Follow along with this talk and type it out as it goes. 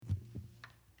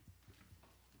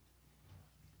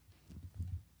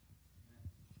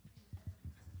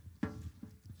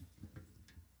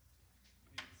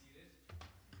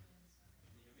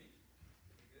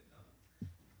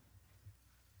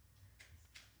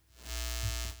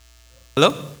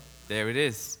Hello? There it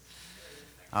is.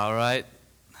 All right.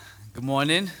 Good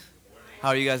morning. How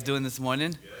are you guys doing this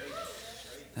morning?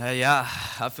 Yeah,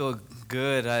 I feel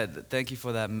good. Thank you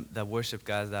for that worship,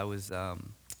 guys. That was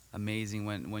amazing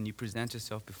when you present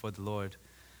yourself before the Lord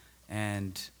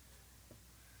and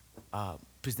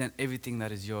present everything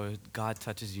that is yours. God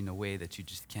touches you in a way that you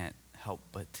just can't help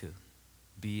but to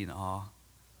be in awe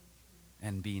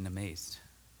and being amazed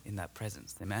in that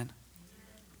presence. Amen.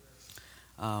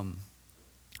 Um,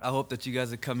 I hope that you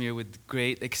guys have come here with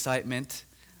great excitement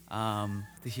to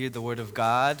hear the word of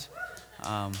God.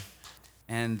 Um,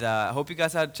 and I hope you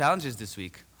guys had challenges this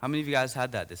week. How many of you guys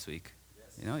had that this week?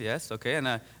 Yes, okay.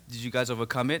 And did you guys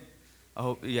overcome it? I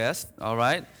hope, yes, all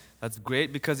right. That's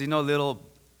great because, little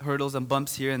hurdles and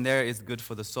bumps here and there is good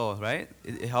for the soul, right?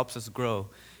 It helps us grow.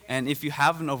 And if you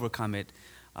haven't overcome it,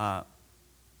 uh,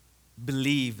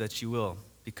 believe that you will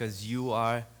because you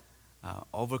are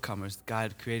overcomers.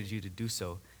 God created you to do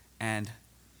so and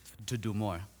to do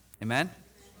more. Amen?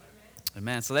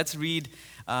 Amen. So let's read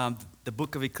the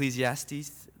book of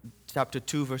Ecclesiastes, chapter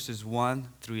 2, verses 1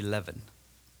 through 11.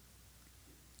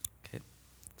 Okay.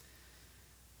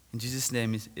 In Jesus'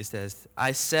 name, it says,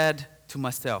 I said to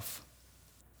myself,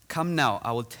 come now,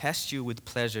 I will test you with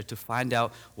pleasure to find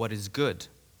out what is good.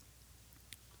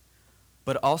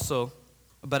 But also,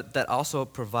 but that also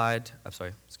provide, I'm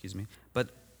sorry, excuse me, but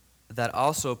that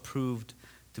also proved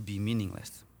to be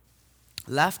meaningless.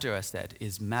 Laughter, I said,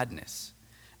 is madness.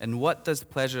 And what does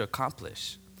pleasure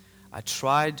accomplish? I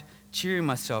tried cheering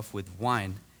myself with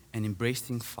wine and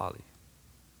embracing folly,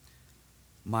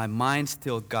 my mind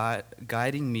still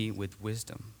guiding me with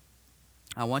wisdom.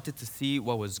 I wanted to see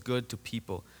what was good to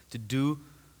people to do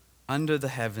under the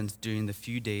heavens during the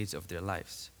few days of their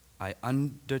lives. I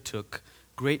undertook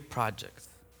great projects.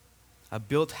 I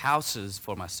built houses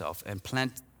for myself and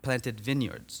planted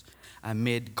vineyards. I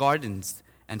made gardens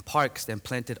and parks and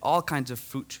planted all kinds of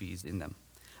fruit trees in them.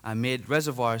 I made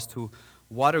reservoirs to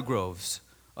water groves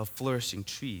of flourishing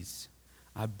trees.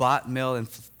 I bought male and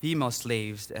female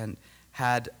slaves and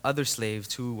had other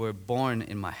slaves who were born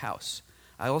in my house.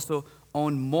 I also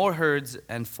owned more herds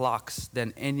and flocks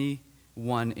than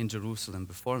anyone in Jerusalem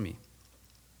before me.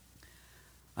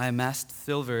 I amassed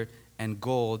silver and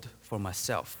gold for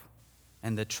myself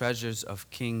and the treasures of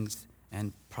kings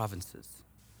and provinces.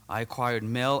 I acquired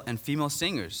male and female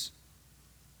singers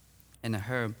and a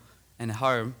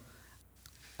harem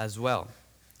as well,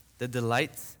 the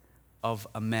delights of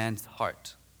a man's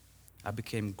heart. I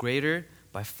became greater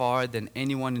by far than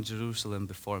anyone in Jerusalem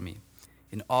before me.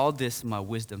 In all this, my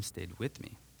wisdom stayed with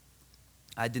me.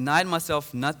 I denied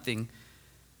myself nothing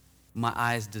my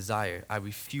eyes desired. I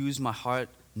refused my heart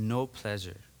no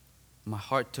pleasure. My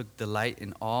heart took delight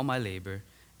in all my labor,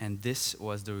 and this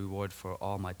was the reward for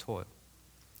all my toil.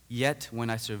 Yet, when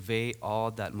I survey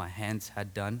all that my hands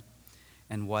had done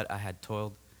and what I had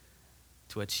toiled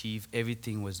to achieve,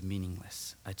 everything was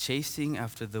meaningless. A chasing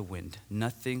after the wind,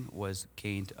 nothing was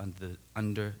gained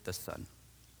under the sun.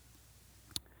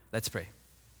 Let's pray.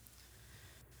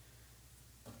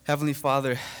 Heavenly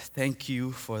Father, thank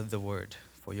you for the word,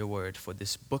 for your word, for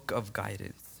this book of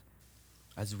guidance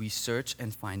as we search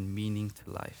and find meaning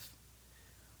to life.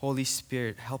 Holy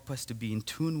Spirit, help us to be in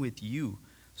tune with you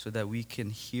so that we can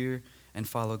hear and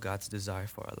follow God's desire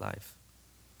for our life.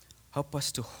 Help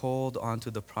us to hold on to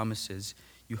the promises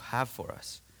you have for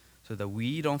us so that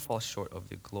we don't fall short of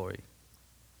your glory.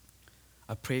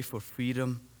 I pray for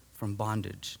freedom from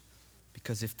bondage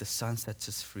because if the Son sets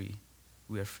us free,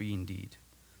 we are free indeed.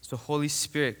 So Holy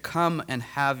Spirit, come and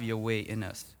have your way in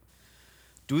us.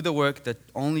 Do the work that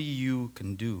only you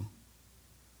can do.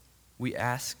 We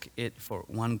ask it for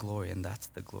one glory, and that's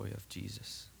the glory of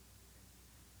Jesus.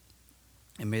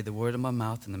 And may the word of my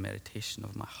mouth and the meditation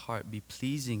of my heart be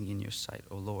pleasing in your sight,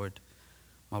 O Lord,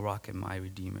 my rock and my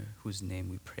redeemer, whose name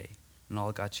we pray. And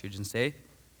all God's children say,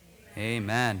 Amen.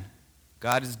 Amen.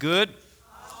 God is good,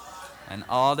 and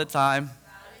all the time.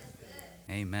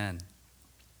 Amen.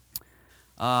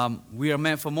 We are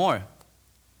meant for more,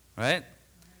 right?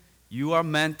 You are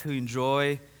meant to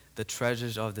enjoy the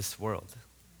treasures of this world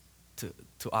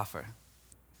to offer.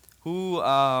 Who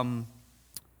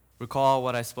recall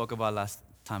what I spoke about last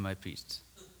time I preached?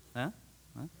 Huh?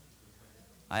 Huh?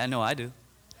 I know I do.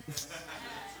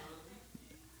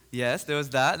 Yes, there was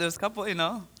that. There's a couple, there's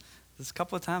a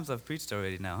couple of times I've preached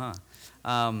already now,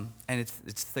 huh? And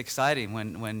it's exciting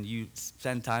when you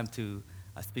spend time to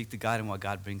speak to God and what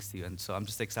God brings to you. And so I'm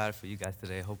just excited for you guys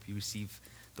today. I hope you receive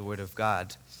the word of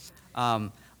God.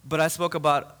 But I spoke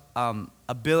about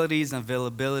abilities and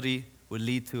availability would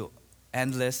lead to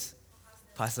endless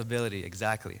possibility.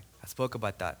 Exactly. I spoke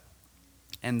about that.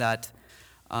 And that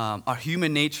our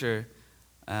human nature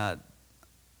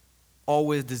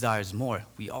always desires more.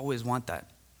 We always want that.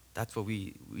 That's what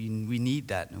we need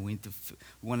that, and we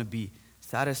want to be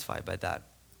satisfied by that.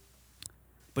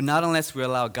 But not unless we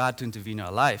allow God to intervene in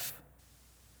our life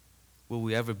will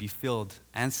we ever be filled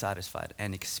and satisfied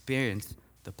and experience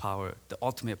the power, the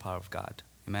ultimate power of God.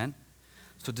 Amen?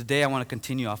 So today I want to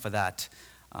continue off of that,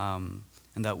 and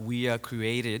that we are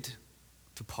created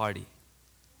to party.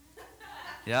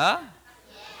 Yeah?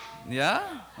 Yeah?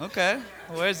 Okay.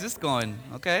 Where's this going?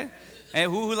 Okay. Hey,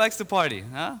 who likes to party?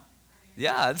 Huh?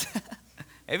 Yeah.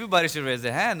 Everybody should raise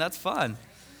their hand. That's fun.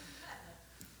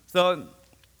 So,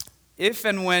 if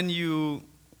and when you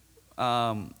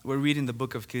were reading the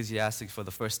book of Ecclesiastes for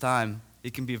the first time,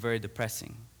 it can be very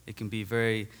depressing. It can be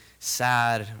very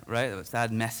sad, right? A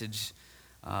sad message.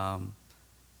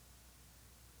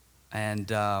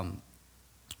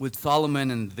 With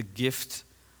Solomon and the gift,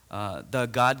 the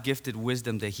God-gifted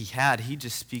wisdom that he had, he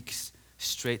just speaks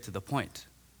straight to the point,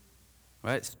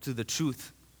 right? To the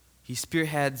truth. He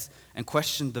spearheads and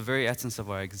questions the very essence of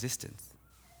our existence.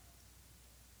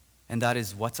 And that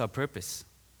is, what's our purpose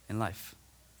in life?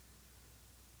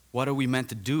 What are we meant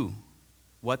to do?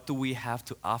 What do we have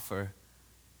to offer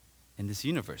in this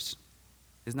universe?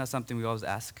 Isn't that something we always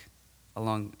ask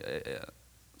along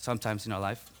sometimes in our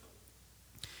life?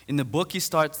 In the book,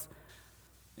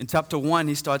 in chapter 1,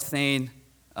 he starts saying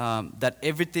that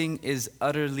everything is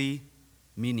utterly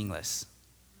meaningless.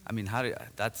 I mean,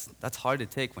 that's hard to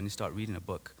take when you start reading a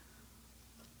book.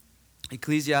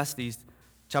 Ecclesiastes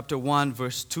chapter 1,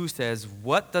 verse 2 says,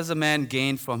 "What does a man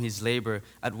gain from his labor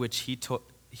at which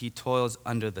he toils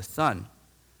under the sun?"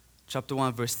 Chapter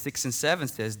 1, verse 6 and 7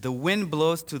 says, "The wind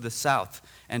blows to the south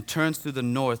and turns to the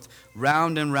north.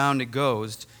 Round and round it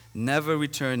goes, never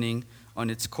returning on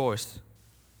its course.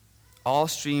 All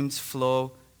streams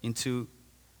flow into,"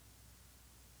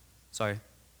 let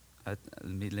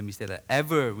me say that,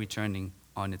 "ever returning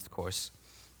on its course.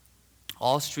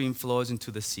 All stream flows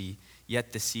into the sea,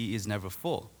 yet the sea is never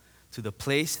full. To the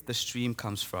place the stream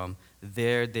comes from,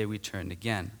 there they return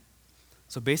again."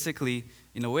 So basically,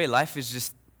 in a way, life is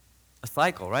just a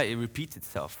cycle, right? It repeats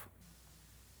itself.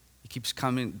 It keeps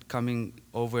coming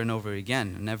over and over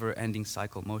again, a never-ending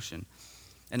cycle motion.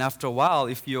 And after a while,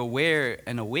 if you're aware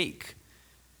and awake,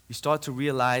 you start to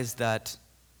realize that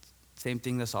same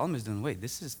thing that Solomon is doing. Wait,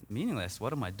 this is meaningless.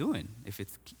 What am I doing if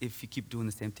you keep doing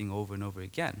the same thing over and over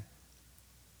again?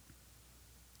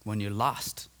 When you're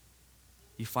lost,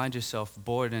 you find yourself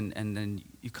bored, and then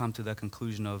you come to the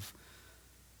conclusion of,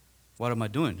 what am I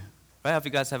doing? Right? Have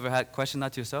you guys ever had questioned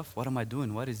that to yourself? What am I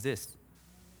doing? What is this?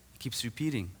 It keeps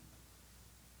repeating.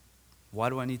 Why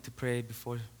do I need to pray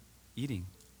before eating?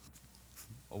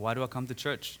 Or why do I come to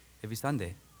church every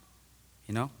Sunday?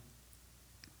 You know?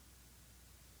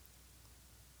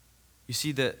 You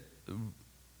see that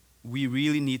we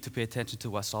really need to pay attention to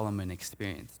what Solomon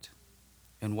experienced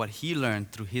and what he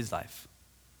learned through his life.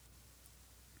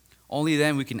 Only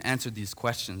then we can answer these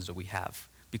questions that we have,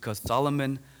 because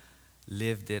Solomon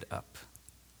lived it up.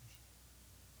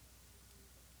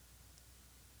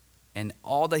 And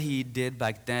all that he did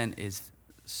back then is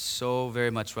so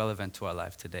very much relevant to our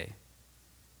life today.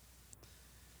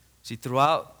 See,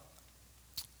 throughout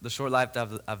the short life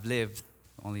that I've lived,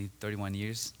 only 31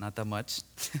 years, not that much,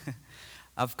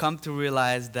 I've come to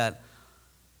realize that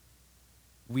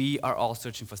we are all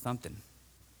searching for something.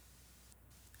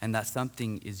 And that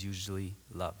something is usually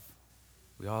love.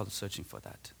 We're all searching for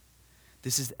that.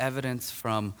 This is evidence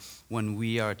from when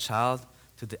we are a child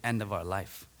to the end of our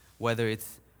life. Whether it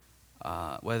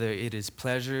is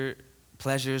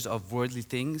pleasures of worldly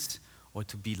things, or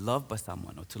to be loved by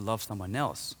someone, or to love someone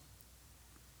else,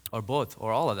 or both,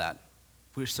 or all of that.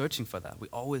 We're searching for that. We're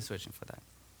always searching for that.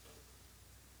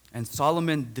 And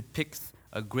Solomon depicts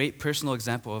a great personal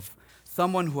example of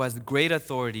someone who has great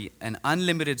authority, an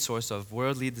unlimited source of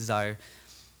worldly desire,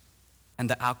 and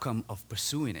the outcome of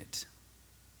pursuing it.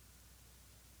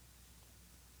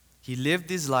 He lived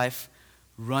his life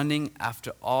running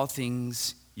after all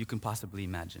things you can possibly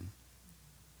imagine,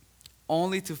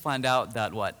 only to find out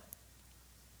that what?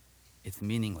 It's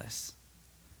meaningless.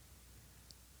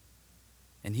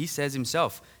 And he says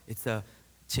himself, it's a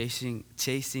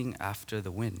chasing after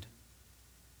the wind.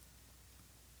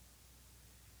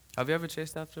 Have you ever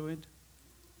chased after the wind?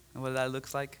 And what that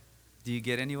looks like? Do you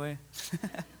get anywhere?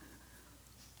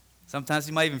 Sometimes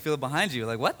you might even feel it behind you,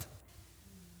 like, what?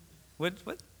 What?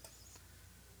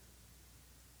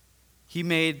 He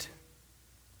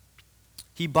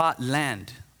bought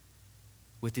land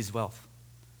with his wealth,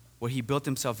 where he built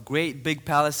himself great big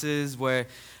palaces, where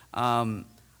I'm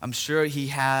sure he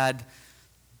had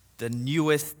the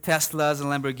newest Teslas and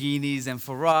Lamborghinis and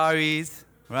Ferraris,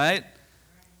 right?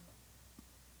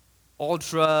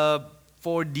 Ultra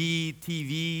 4D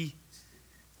TV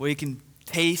where you can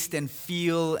taste and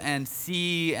feel and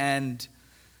see, and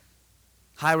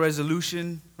high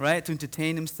resolution, right, to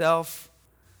entertain himself.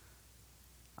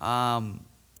 A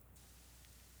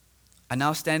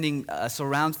now standing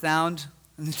surround sound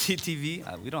on the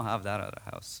TV. We don't have that at our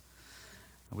house.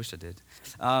 I wish I did.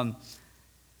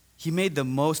 He made the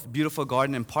most beautiful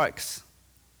garden and parks,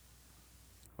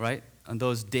 right? On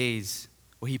those days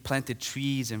where he planted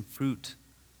trees and fruit.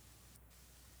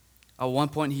 At one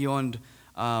point, he owned,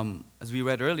 as we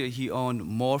read earlier, he owned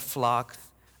more flocks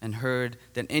and herd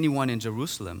than anyone in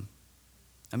Jerusalem.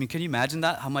 I mean, can you imagine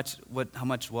that? How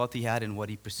much wealth he had and what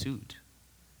he pursued?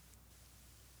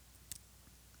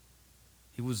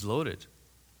 He was loaded,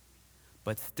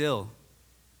 but still,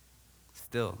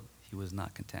 he was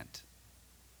not content.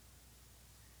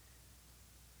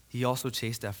 He also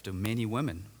chased after many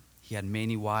women. He had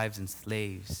many wives and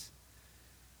slaves,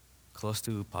 close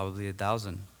to probably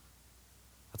 1,000.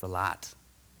 That's a lot.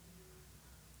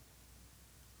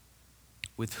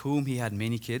 With whom he had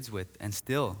many kids with, and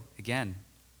still, again,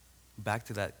 back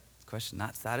to that question,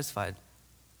 not satisfied,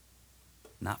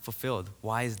 not fulfilled.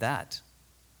 Why is that?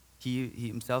 He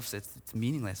himself says it's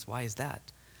meaningless. Why is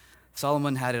that?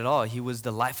 Solomon had it all. He was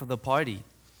the life of the party.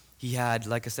 He had,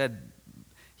 like I said,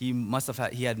 he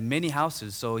had many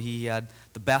houses. So he had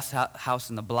the best house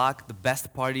in the block, the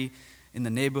best party in the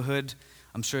neighborhood.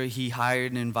 I'm sure he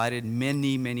hired and invited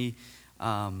many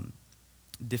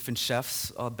different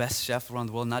chefs, best chef around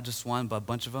the world, not just one, but a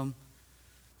bunch of them.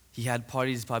 He had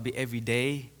parties probably every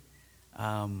day,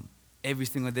 every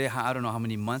single day. I don't know how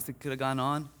many months it could have gone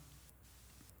on.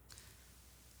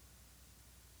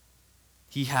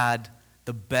 He had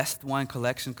the best wine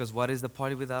collection, because what is the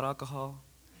party without alcohol?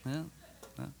 Yeah.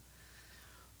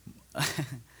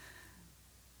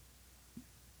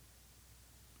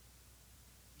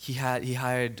 He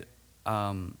hired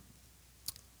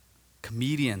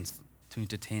comedians to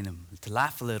entertain him, to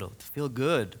laugh a little, to feel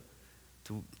good,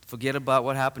 to forget about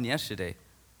what happened yesterday.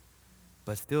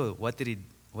 But still, what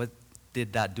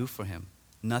did that do for him?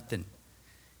 Nothing.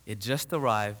 It just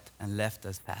arrived and left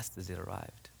as fast as it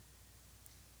arrived.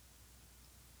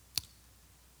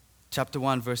 Chapter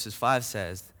 1, verses 5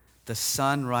 says, "The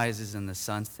sun rises and the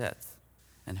sun sets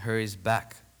and hurries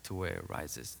back to where it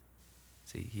rises."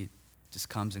 See, he just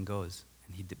comes and goes.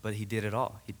 But he did it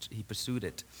all. He pursued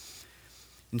it.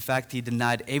 In fact, he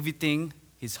denied everything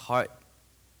his heart.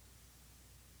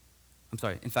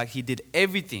 He did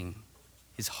everything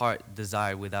his heart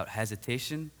desired without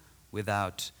hesitation,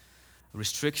 without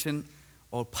restriction,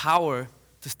 or power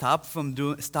to stop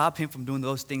him from doing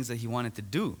those things that he wanted to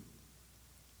do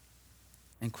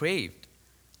and craved.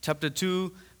 Chapter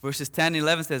 2, verses 10 and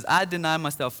 11 says, "I deny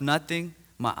myself nothing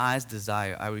my eyes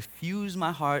desire. I refuse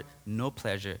my heart no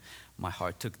pleasure. My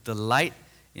heart took delight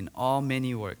in all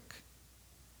many work,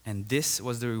 and this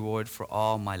was the reward for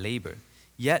all my labor.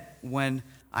 Yet when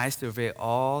I survey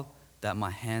all that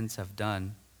my hands have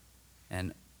done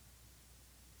and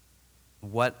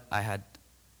what I had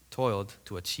toiled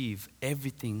to achieve,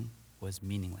 everything was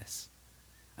meaningless,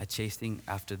 a chasing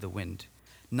after the wind.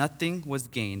 Nothing was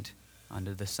gained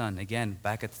under the sun." Again,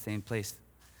 back at the same place.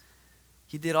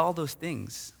 He did all those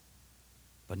things,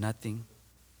 but nothing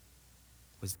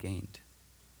was gained.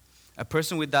 A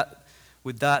person with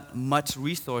that much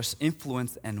resource,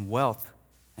 influence, and wealth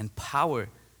and power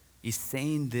is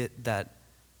saying that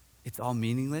it's all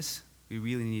meaningless. We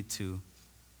really need to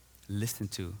listen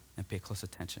to and pay close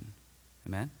attention.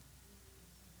 Amen?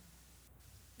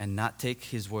 And not take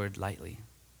his word lightly.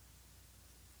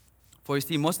 For you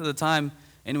see, most of the time,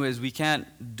 anyways, we can't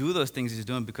do those things he's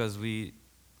doing because we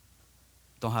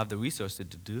don't have the resources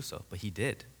to do so. But he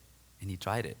did, and he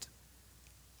tried it.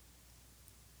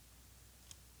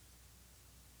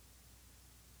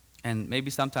 And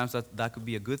maybe sometimes that could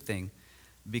be a good thing,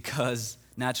 because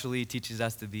naturally it teaches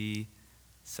us to be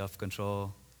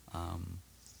self-control,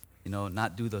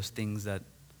 not do those things that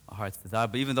our hearts desire.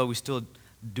 But even though we still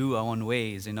do our own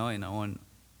ways, in our own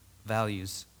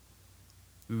values,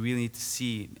 we really need to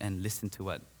see and listen to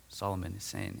what Solomon is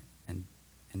saying and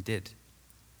did.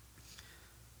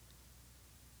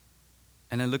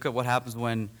 And then look at what happens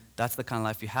when that's the kind of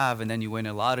life you have, and then you win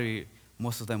a lottery.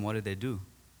 Most of them, what do?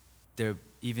 They're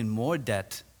even more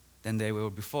debt than they were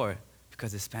before,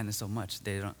 because they're spending so much.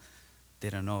 They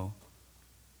don't know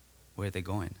where they're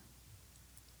going.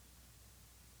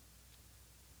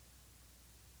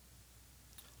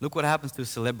 Look what happens to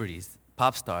celebrities,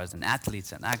 pop stars, and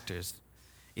athletes and actors.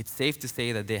 It's safe to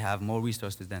say that they have more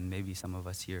resources than maybe some of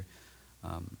us here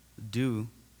do,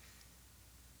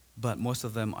 but most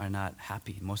of them are not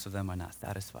happy. Most of them are not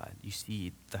satisfied. You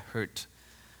see the hurt,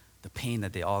 the pain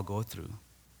that they all go through,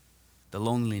 the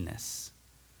loneliness,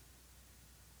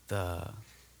 the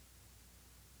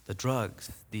drugs,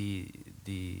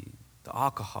 the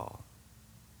alcohol,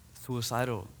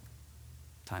 suicidal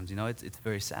times. You know, it's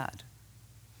very sad.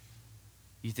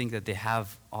 You think that they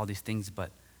have all these things,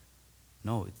 but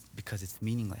no, it's because it's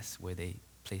meaningless where they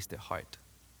place their heart.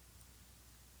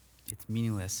 It's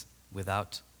meaningless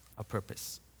without a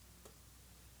purpose.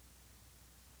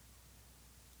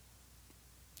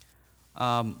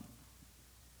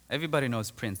 Everybody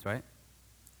knows Prince, right?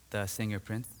 The singer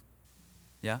Prince.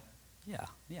 Yeah? Yeah.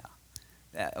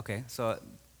 Okay, so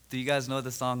do you guys know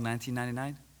the song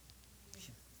 1999?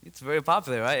 It's very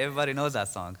popular, right? Everybody knows that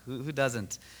song. Who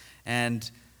doesn't? And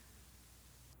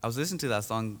I was listening to that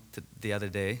song the other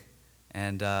day,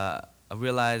 and I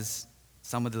realized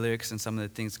some of the lyrics and some of the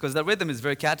things, because the rhythm is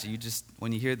very catchy. You just,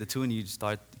 when you hear the tune, you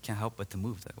can't help but to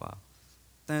move. It's like, wow.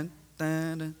 Dun,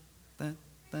 dun, dun, dun,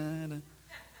 dun, dun.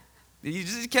 You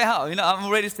just can't help. You know, I'm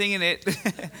already singing it,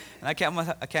 and I can't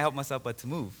help myself but to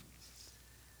move.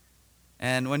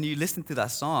 And when you listen to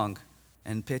that song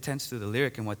and pay attention to the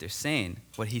lyric and what they're saying,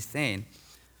 what he's saying,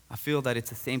 I feel that it's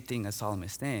the same thing as Solomon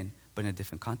is saying, but in a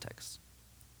different context.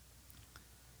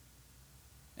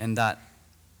 And that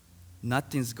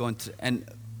nothing's going to, and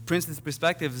Prince's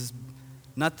perspective is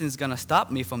nothing's going to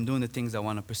stop me from doing the things I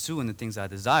want to pursue and the things I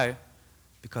desire,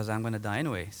 because I'm going to die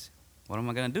anyways. What am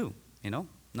I going to do? You know?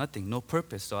 Nothing, no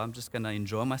purpose. So I'm just going to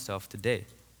enjoy myself today,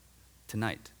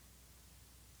 tonight.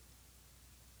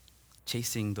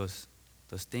 Chasing those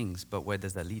things, but where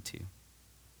does that lead to?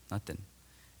 Nothing.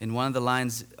 In one of the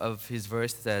lines of his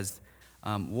verse says,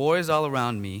 war is all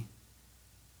around me.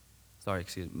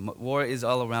 War is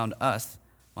all around us.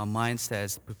 My mind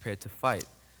says, prepare to fight.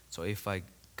 So if I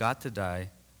got to die,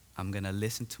 I'm going to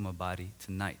listen to my body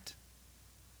tonight.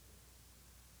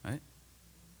 Right?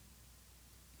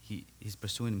 He's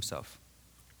pursuing himself,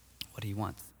 what he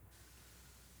wants.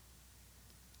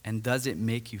 And does it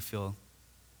make you feel,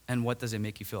 and what does it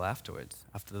make you feel afterwards,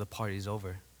 after the party's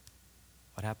over?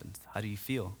 What happens? How do you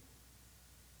feel?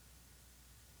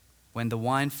 When the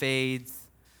wine fades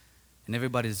and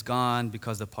everybody's gone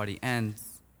because the party ends,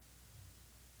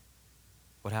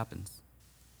 what happens?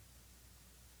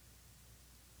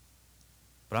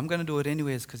 But I'm going to do it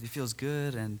anyways because it feels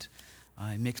good and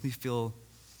it makes me feel,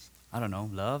 I don't know,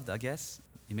 loved, I guess.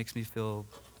 It makes me feel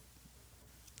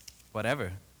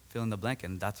whatever, fill in the blank,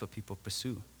 and that's what people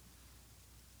pursue.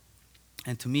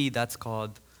 And to me, that's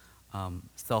called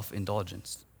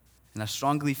self-indulgence. And I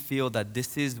strongly feel that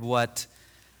this is what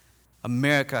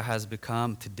America has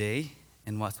become today,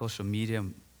 and what social media,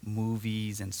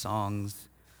 movies, and songs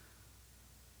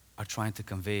are trying to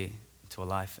convey to a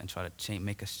life and try to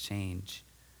make us change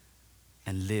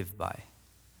and live by.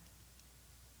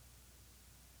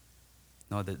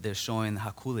 No, that they're showing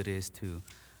how cool it is to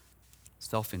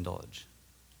self-indulge.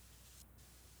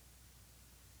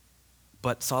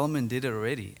 But Solomon did it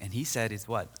already, and he said it's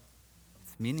what?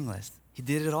 It's meaningless. He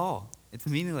did it all. It's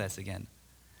meaningless again.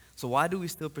 So why do we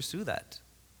still pursue that?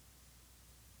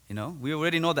 You know, we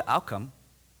already know the outcome.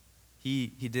 He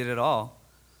did it all.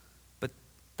 But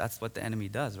that's what the enemy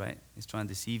does, right? He's trying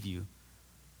to deceive you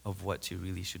of what you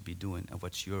really should be doing, of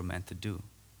what you're meant to do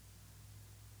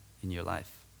in your life.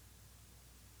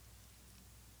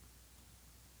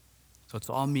 So it's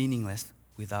all meaningless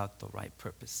without the right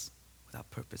purpose,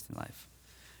 without purpose in life.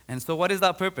 And so what is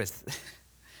that purpose?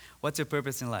 What's your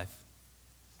purpose in life?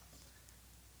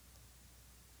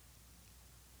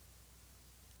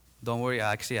 Don't worry,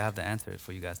 I have the answer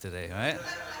for you guys today, right?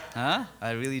 Huh?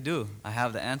 I really do. I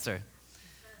have the answer.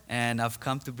 And I've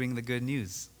come to bring the good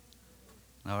news.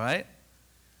 All right?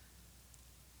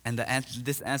 And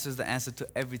this answer is the answer to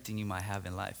everything you might have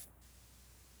in life.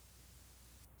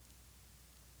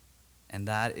 And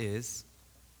that is,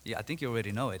 I think you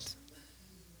already know it.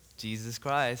 Jesus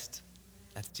Christ.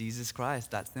 That's Jesus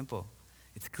Christ. That simple.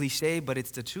 It's cliche, but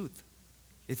it's the truth.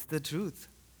 It's the truth.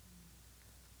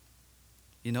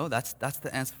 You know, that's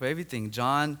the answer for everything.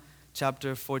 John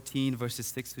chapter 14, verses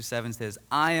 6 through 7 says,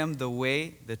 I am the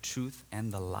way, the truth,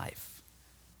 and the life.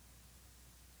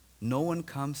 No one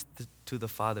comes to the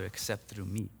Father except through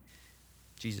me,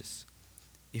 Jesus.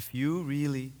 If you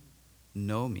really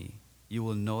know me, you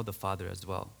will know the Father as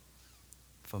well.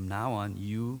 From now on,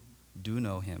 you do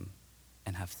know him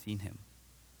and have seen him.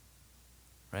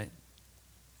 Right?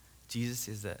 Jesus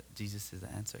is the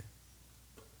answer.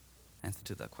 Answer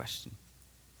to that question.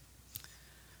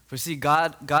 For see,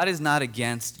 God is not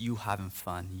against you having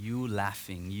fun, you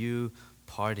laughing, you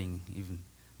partying even.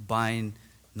 buying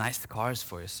nice cars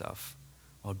for yourself,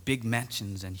 or big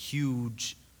mansions and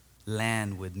huge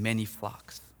land with many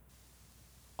flocks.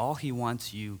 All he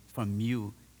wants from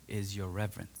you is your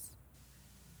reverence.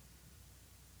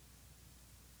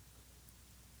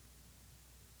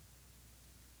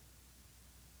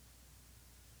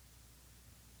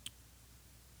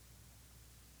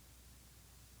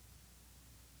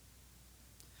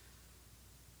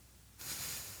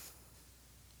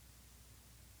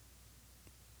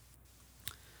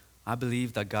 I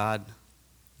believe that God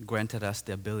granted us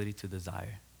the ability to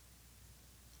desire.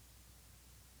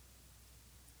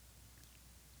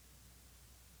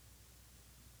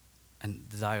 And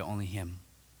desire only Him.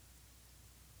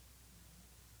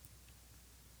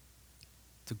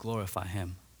 To glorify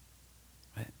Him.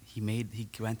 Right? He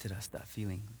granted us that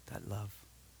feeling, that love,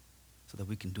 so that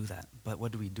we can do that. But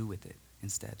what do we do with it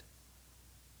instead?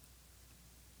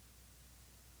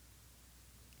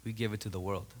 We give it to the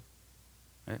world.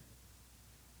 Right?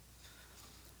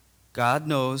 God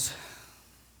knows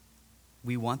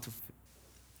we want to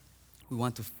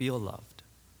feel loved.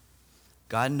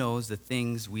 God knows the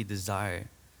things we desire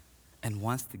and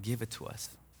wants to give it to us.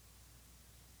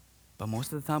 But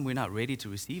most of the time, we're not ready to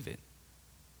receive it.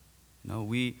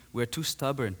 We're too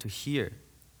stubborn to hear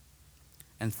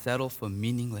and settle for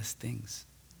meaningless things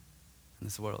in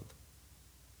this world.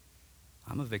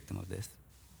 I'm a victim of this.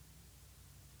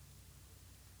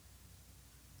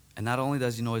 And not only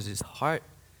does He know his heart,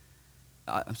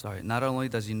 not only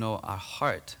does He know our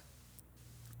heart,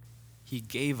 He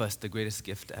gave us the greatest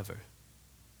gift ever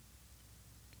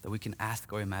that we can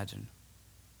ask or imagine.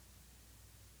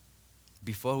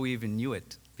 Before we even knew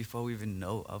it, before we even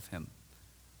know of Him.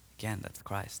 Again, that's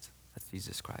Christ. That's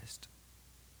Jesus Christ.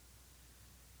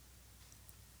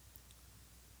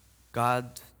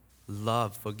 God's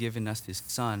love for giving us His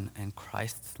Son and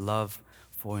Christ's love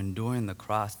for enduring the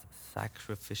cross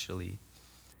sacrificially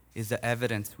is the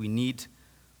evidence we need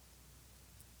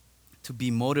to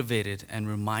be motivated and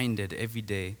reminded every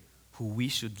day who we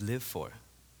should live for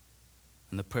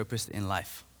and the purpose in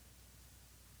life.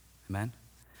 Amen?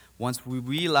 Once we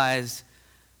realize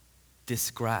this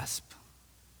God's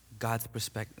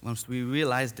perspective, once we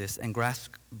realize this and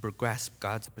grasp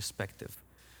God's perspective,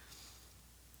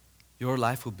 your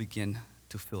life will begin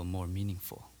to feel more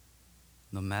meaningful,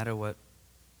 no matter what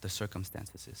the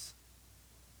circumstances is.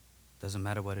 Doesn't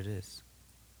matter what it is.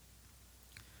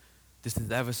 This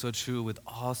is ever so true with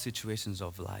all situations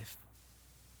of life,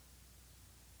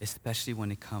 especially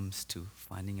when it comes to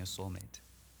finding your soulmate,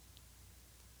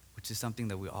 which is something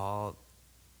that we're all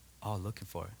looking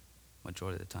for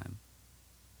majority of the time.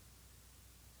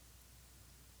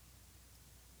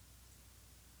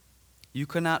 You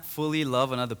cannot fully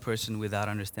love another person without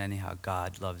understanding how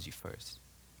God loves you first.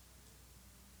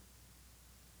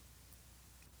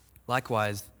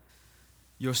 Likewise,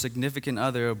 your significant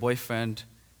other or boyfriend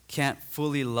can't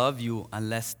fully love you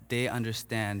unless they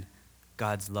understand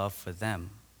God's love for them.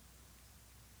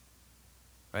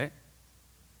 Right?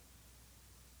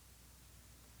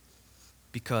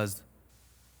 Because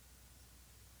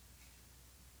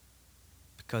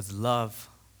love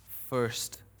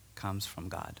first comes from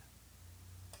God.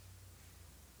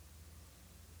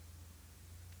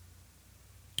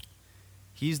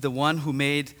 He's the one who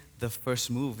made the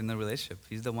first move in the relationship.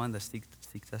 He's the one that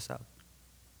seeks us out.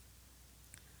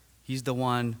 He's the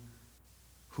one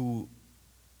who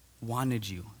wanted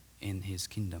you in His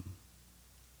kingdom.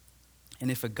 And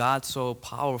if a God so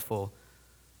powerful,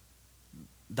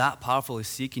 that powerful is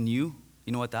seeking you,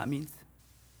 you know what that means?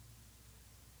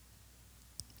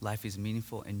 Life is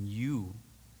meaningful and you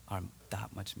are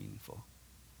that much meaningful.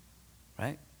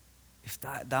 Right? If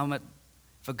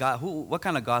a God, what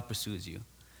kind of God pursues you?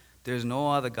 There's no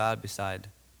other God beside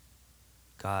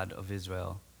God of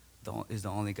Israel. Is the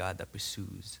only God that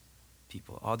pursues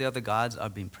people. All the other gods are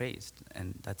being praised,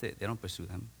 and that's it. They don't pursue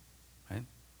them, right?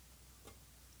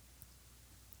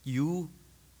 You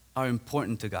are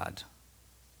important to God.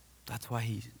 That's why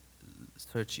He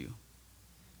searched you.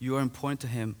 You are important to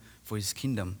Him for His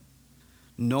kingdom.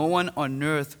 No one on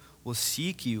earth will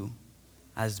seek you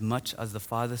as much as the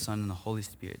Father, Son, and the Holy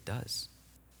Spirit does.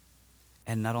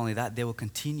 And not only that, they will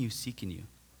continue seeking you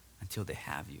until they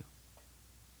have you.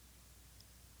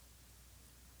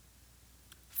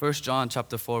 1 John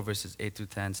chapter 4, verses 8 through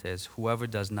 10 says, "Whoever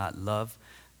does not love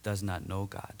does not know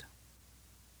God."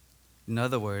 In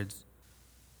other words,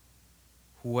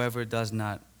 whoever does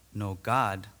not know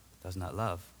God does not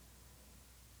love.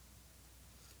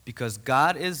 Because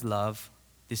God is love,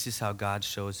 this is how God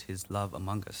shows His love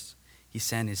among us. He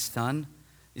sent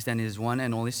His one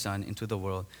and only Son into the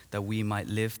world that we might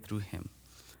live through Him.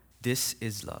 This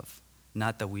is love.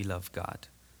 not that we love God,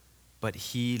 but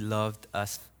he loved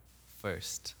us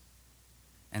first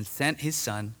and sent his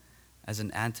son as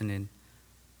an atoning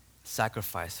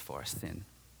sacrifice for our sin.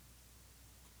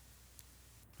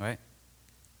 Right?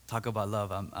 Talk about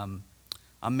love. I'm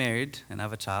married and I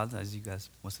have a child, as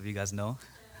most of you guys know.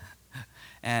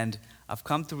 And I've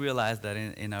come to realize that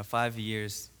in our 5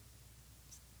 years,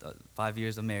 5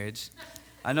 years of marriage,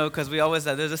 I know because we always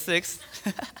said there's a sixth.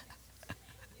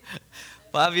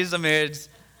 5 years of marriage,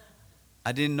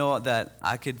 I didn't know that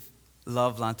I could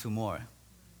love Lantu more.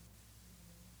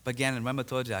 But again, remember I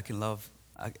told you I can love,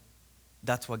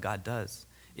 that's what God does.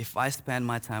 If I spend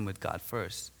my time with God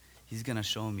first, he's going to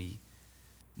show me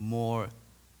more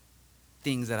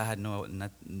things that I had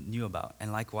not knew about.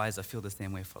 And likewise, I feel the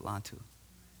same way for Lantu.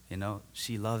 You know,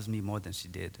 she loves me more than she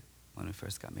did when we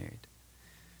first got married.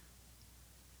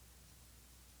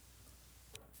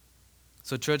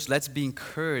 So church, let's be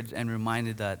encouraged and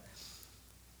reminded that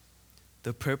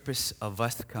the purpose of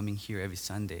us coming here every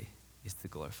Sunday is to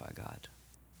glorify God,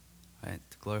 right?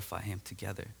 To glorify him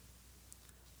together.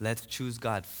 Let's choose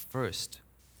God first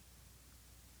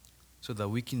so that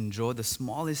we can enjoy the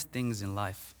smallest things in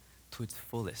life to its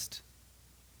fullest.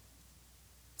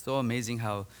 So amazing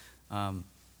how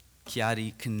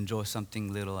Kiari can enjoy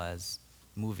something little as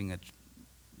moving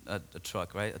a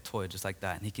truck, right? A toy just like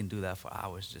that. And he can do that for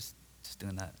hours just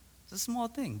doing that. It's a small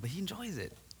thing, but he enjoys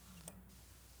it.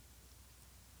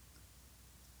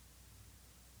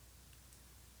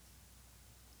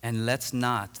 And let's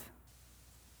not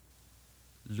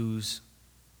lose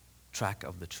track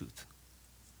of the truth.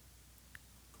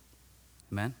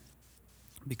 Amen?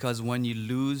 Because when you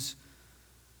lose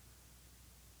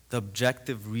the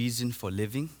objective reason for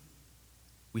living,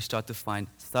 we start to find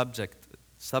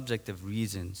subjective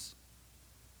reasons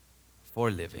for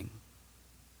living.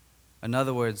 In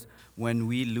other words, when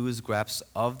we lose grasp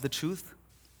of the truth,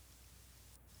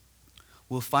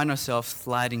 we'll find ourselves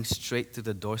sliding straight to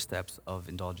the doorsteps of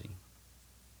indulging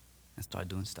and start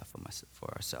doing stuff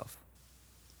for ourselves.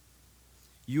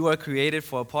 You are created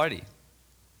for a party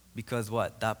because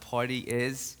what? That party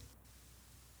is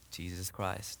Jesus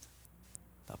Christ.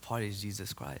 That party is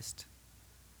Jesus Christ.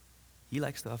 He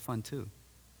likes to have fun too.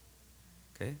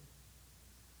 Okay?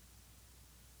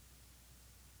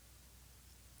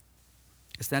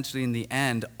 Essentially, in the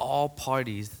end, all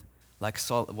parties, like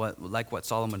what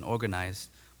Solomon organized,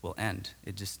 will end.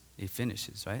 It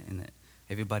finishes, right? And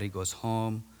everybody goes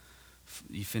home.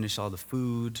 You finish all the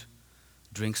food.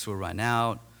 Drinks will run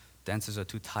out. Dancers are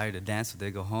too tired to dance, so they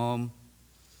go home.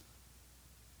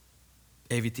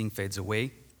 Everything fades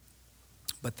away.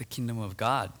 But the kingdom of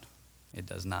God, it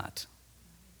does not.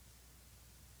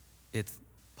 It's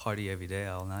party every day,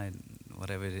 all night,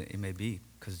 whatever it may be,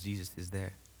 because Jesus is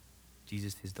there.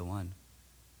 Jesus is the one.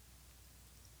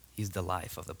 He's the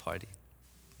life of the party.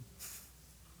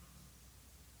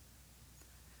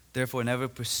 Therefore, never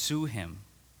pursue him.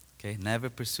 Okay? Never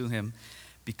pursue him,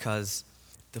 because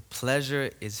the pleasure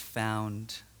is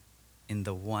found in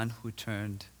the one who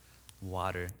turned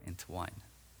water into wine.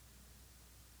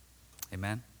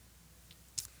 Amen?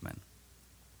 Amen.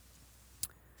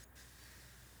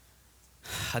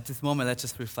 At this moment, let's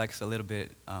just reflect a little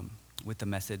bit with the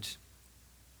message.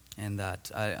 And that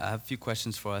I have a few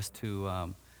questions for us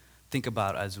to think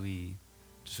about as we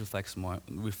just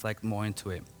reflect more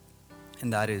into it.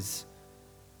 And that is,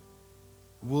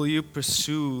 will you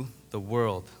pursue the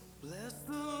world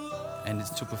and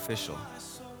it's superficial?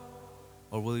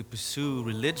 Or will you pursue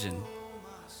religion?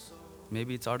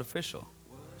 Maybe it's artificial.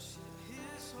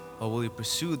 Or will you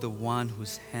pursue the one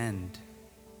whose hand,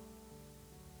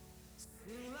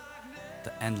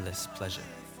 the endless pleasure,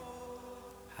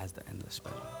 has the endless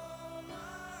pleasure?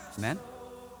 Amen?